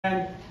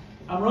And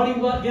I'm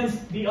running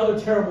against the other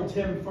terrible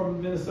Tim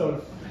from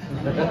Minnesota.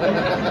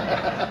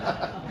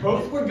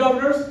 Both were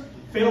governors,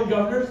 failed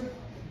governors,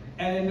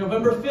 and in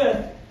November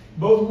 5th,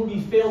 both will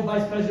be failed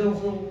vice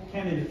presidential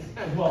candidates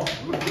as well.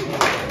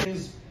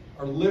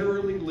 Are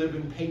literally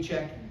living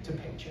paycheck to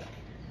paycheck.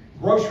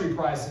 Grocery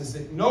prices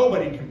that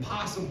nobody can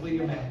possibly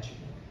imagine.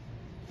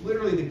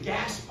 Literally, the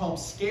gas pump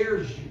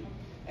scares you,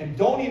 and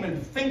don't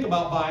even think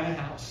about buying a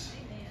house.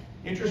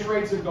 Interest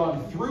rates have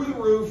gone through the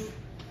roof,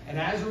 and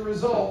as a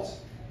result,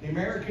 the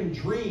American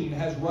dream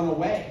has run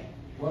away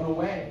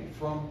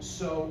from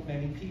so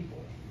many people.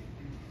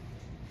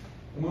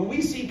 And when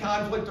we see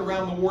conflict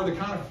around the war, the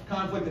kind of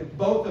conflict that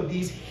both of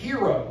these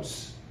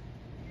heroes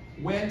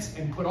went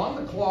and put on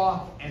the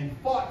cloth and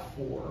fought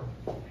for,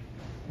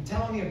 I'm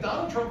telling you, if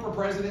Donald Trump were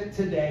president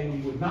today,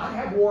 we would not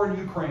have war in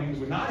Ukraine, we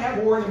would not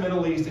have war in the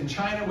Middle East, and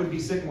China would be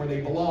sitting where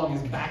they belong,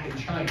 is back in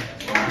China.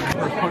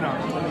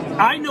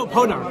 I know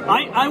Podar.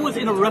 I was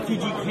in a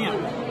refugee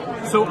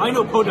camp, so I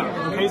know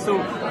Podar. Okay, so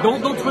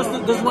don't twist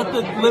it. This is what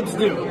the libs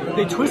do.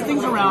 They twist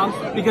things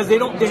around because they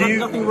have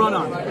nothing run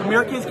on.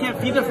 Americans can't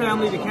feed their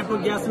family, they can't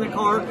put gas in their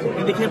car,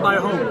 and they can't buy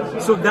a home.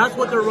 So that's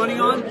what they're running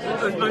on.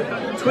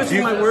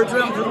 Twisting my words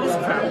around.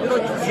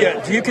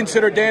 Yeah. Do you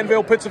consider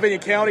Danville, Pittsylvania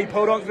County,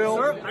 Podunkville?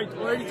 Sir, I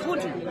already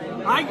told you.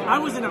 I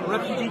was in a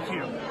refugee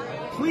camp.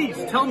 Please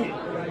tell me,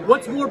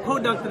 what's more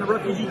Podunk than a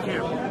refugee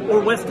camp or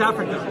West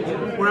Africa,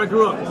 where I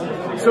grew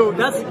up? So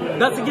that's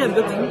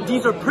again,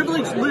 these are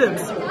privileged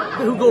libs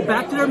who go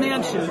back to their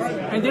mansions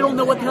and they don't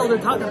know what the hell they're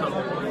talking about.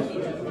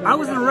 I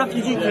was in a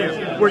refugee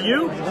camp. Were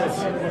you?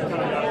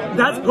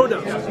 That's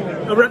Podunk.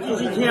 A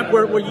refugee camp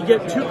where you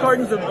get 2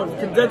 cartons of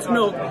condensed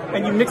milk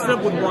and you mix it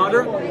up with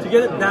water to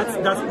get it. That's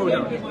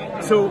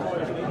Podunk. So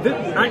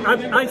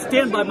I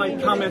stand by my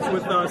comments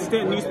with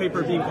Stanton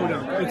newspaper being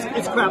Podunk.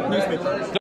 It's crap newspaper.